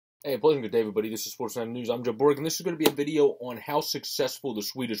Hey, pleasant good day, everybody. This is Sportsnet News. I'm Joe Borg, and this is going to be a video on how successful the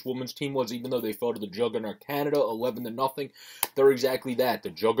Swedish women's team was, even though they fell to the juggernaut Canada 11-0. They're exactly that,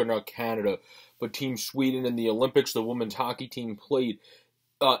 the juggernaut Canada. But Team Sweden in the Olympics, the women's hockey team played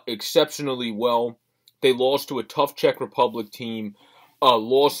exceptionally well. They lost to a tough Czech Republic team,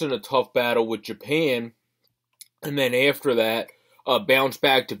 lost in a tough battle with Japan, and then after that, bounced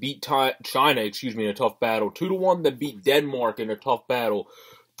back to beat China, in a tough battle, 2-1, then beat Denmark in a tough battle,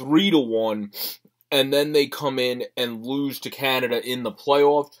 3-1, and then they come in and lose to Canada in the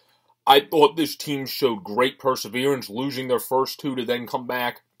playoffs. I thought this team showed great perseverance, losing their first two to then come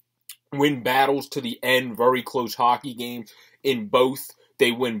back, win battles to the end, very close hockey games in both.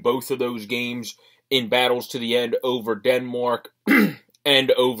 They win both of those games in battles to the end over Denmark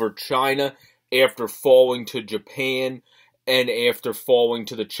and over China after falling to Japan and after falling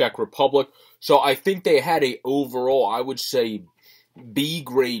to the Czech Republic. So I think they had a overall, I would say,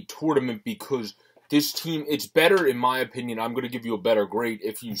 B-grade tournament because this team, it's better, in my opinion, I'm going to give you a better grade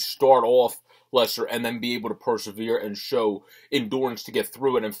if you start off lesser and then be able to persevere and show endurance to get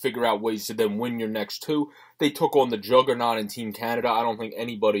through it and figure out ways to then win your next two. They took on the juggernaut in Team Canada. I don't think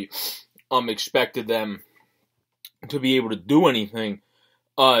anybody expected them to be able to do anything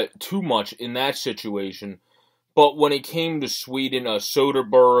too much in that situation. But when it came to Sweden,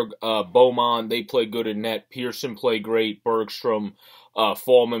 Soderberg, Boman, they played good in net. Pearson played great. Bergstrom,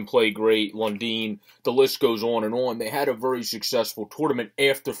 Fallman played great. Lundin, the list goes on and on. They had a very successful tournament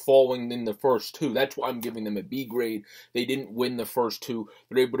after falling in the first two. That's why I'm giving them a B grade. They didn't win the first two.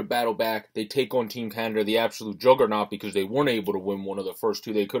 They're able to battle back. They take on Team Canada, the absolute juggernaut, because they weren't able to win one of the first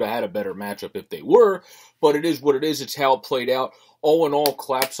two. They could have had a better matchup if they were, but it is what it is. It's how it played out. All in all,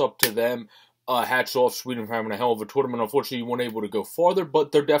 claps up to them. Hats off Sweden for having a hell of a tournament. Unfortunately, you weren't able to go farther,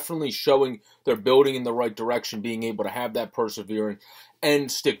 but they're definitely showing they're building in the right direction, being able to have that perseverance and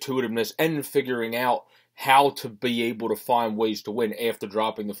stick-to-itiveness and figuring out how to be able to find ways to win after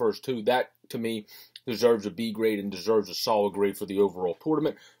dropping the first two. That, to me, deserves a B grade and deserves a solid grade for the overall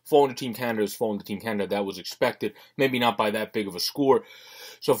tournament. Falling to Team Canada is falling to Team Canada. That was expected. Maybe not by that big of a score.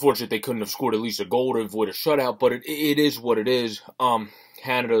 So, unfortunately, they couldn't have scored at least a goal to avoid a shutout, but it is what it is.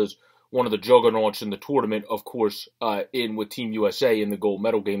 Canada's one of the juggernauts in the tournament, of course, in with Team USA in the gold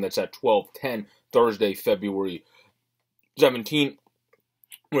medal game. That's at 12:10, Thursday, February 17th,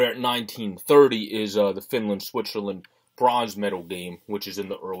 where at 19:30 is the Finland-Switzerland bronze medal game, which is in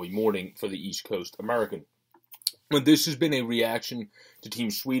the early morning for the East Coast American. But this has been a reaction to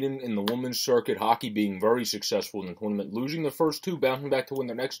Team Sweden in the women's circuit, hockey being very successful in the tournament, losing the first two, bouncing back to win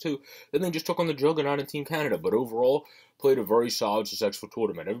their next two. Then they just took on the juggernaut in Team Canada, but overall played a very solid, successful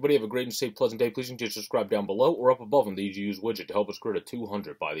tournament. Everybody have a great and safe, pleasant day. Please continue to subscribe down below or up above on the EGU's widget to help us create a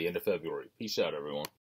 200 by the end of February. Peace out, everyone.